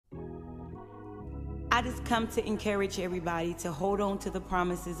I just come to encourage everybody to hold on to the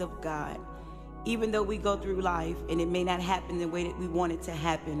promises of God. Even though we go through life and it may not happen the way that we want it to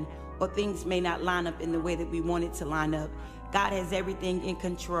happen, or things may not line up in the way that we want it to line up, God has everything in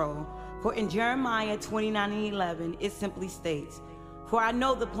control. For in Jeremiah 29:11, it simply states, "For I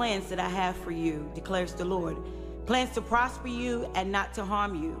know the plans that I have for you, declares the Lord, plans to prosper you and not to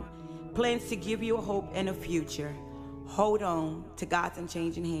harm you, plans to give you a hope and a future." Hold on to God's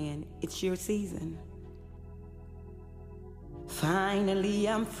unchanging hand. It's your season. Finally,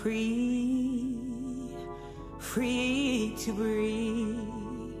 I'm free, free to breathe.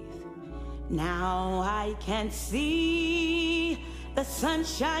 Now I can see the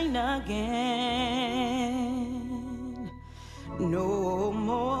sunshine again. No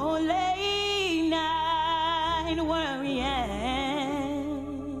more late night worry.